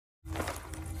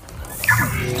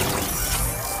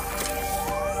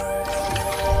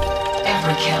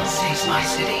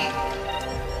city.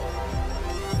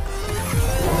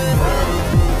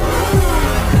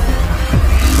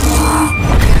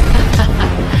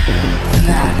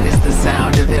 That is the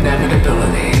sound of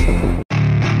inevitability.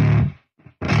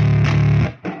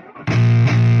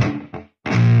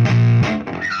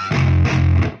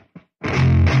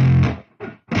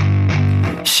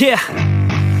 Yeah,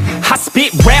 I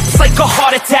spit raps like a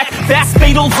heart attack, fast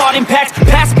fatal heart impact,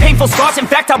 past painful scars. In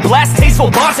fact, I blast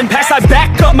tasteful bars and packs. I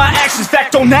back up my actions,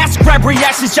 fact, don't ask, grab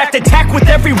reactions, jacked, attack with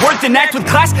every word, then act with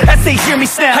class as they hear me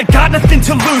snap. I got nothing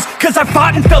to lose, cause I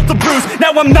fought and felt the bruise.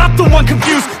 Now I'm not the one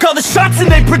confused, call the shots and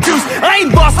they produce. I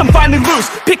ain't lost, I'm finally loose,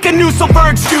 pick a new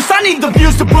silver juice. I need the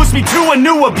views to boost me to a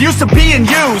new abuse of being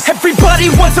used.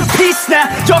 Everybody wants a piece now,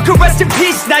 y'all can rest in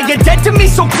peace now. You're dead to me,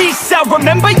 so peace out,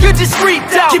 remember you're discreet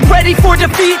out. Get ready for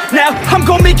defeat now, I'm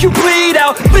gonna make you bleed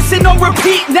out. Listen on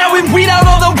repeat now and weed out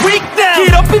all the weak now.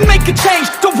 Get up and make a change,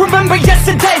 don't remember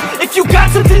yesterday. If you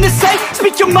got something to say,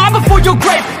 speak your mind before your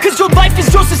grave, cause your life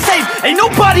is yours to save. Ain't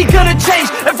nobody gonna change,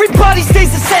 everybody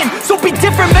stays the same. So be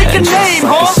different, make a name,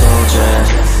 like a soldier,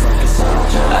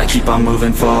 I keep on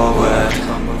moving forward,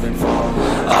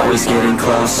 always getting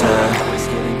closer,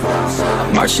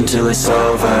 marching till it's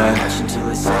over.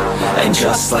 And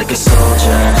just like a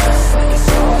soldier,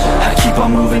 I keep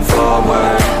on moving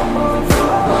forward,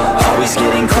 always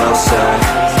getting closer,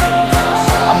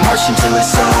 I'm marching till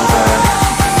it's over.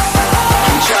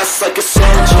 And just like a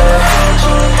soldier,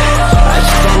 I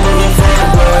keep on moving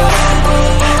forward,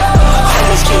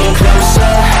 always getting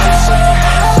closer,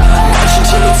 marching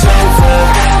till it's over.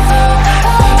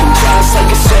 And just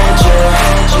like a soldier,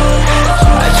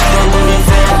 I keep on moving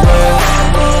forward,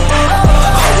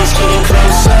 always getting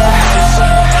closer,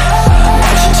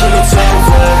 marching till it's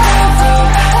over.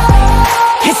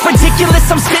 It's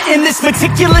ridiculous, I'm spitting this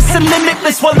meticulous and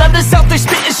limitless, while others out there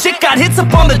spitting shit got hits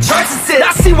up on the charts and shit.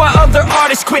 I see why other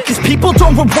artists quit, cause people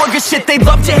don't reward good shit. They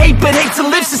love to hate but hate to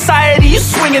live. Society, you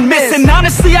swing and miss. And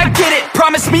honestly, I get it,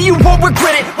 promise me you won't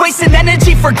regret it. Wasting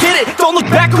energy, forget it, don't look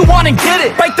back, go on and get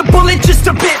it. Bite the bullet just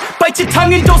a bit, bite your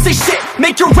tongue and don't say shit.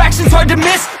 Make your actions hard to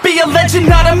miss, be a legend,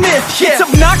 not a myth. Yeah. It's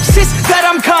obnoxious that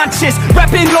I'm conscious,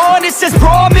 rapping honest as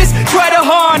promise. Try to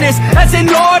harness, as an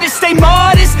artist, stay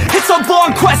modest. It's a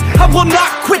long quest, I will not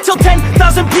quit till 10,000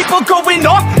 people going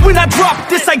off when I drop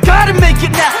this. I gotta make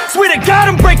it now, swear to God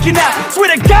I'm breaking out, swear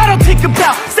to God I'll take a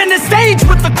bow, stand the stage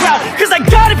with the crowd, cause I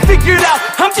got it figured out.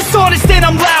 I'm just honest and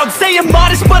I'm loud, saying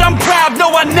modest but I'm proud.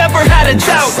 No, I never had a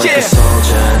doubt. Just like a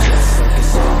soldier,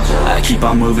 I keep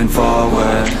on moving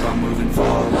forward,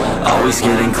 always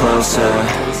getting closer,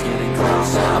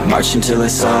 I'm marching till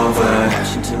it's over.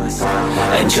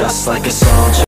 And just like a soldier,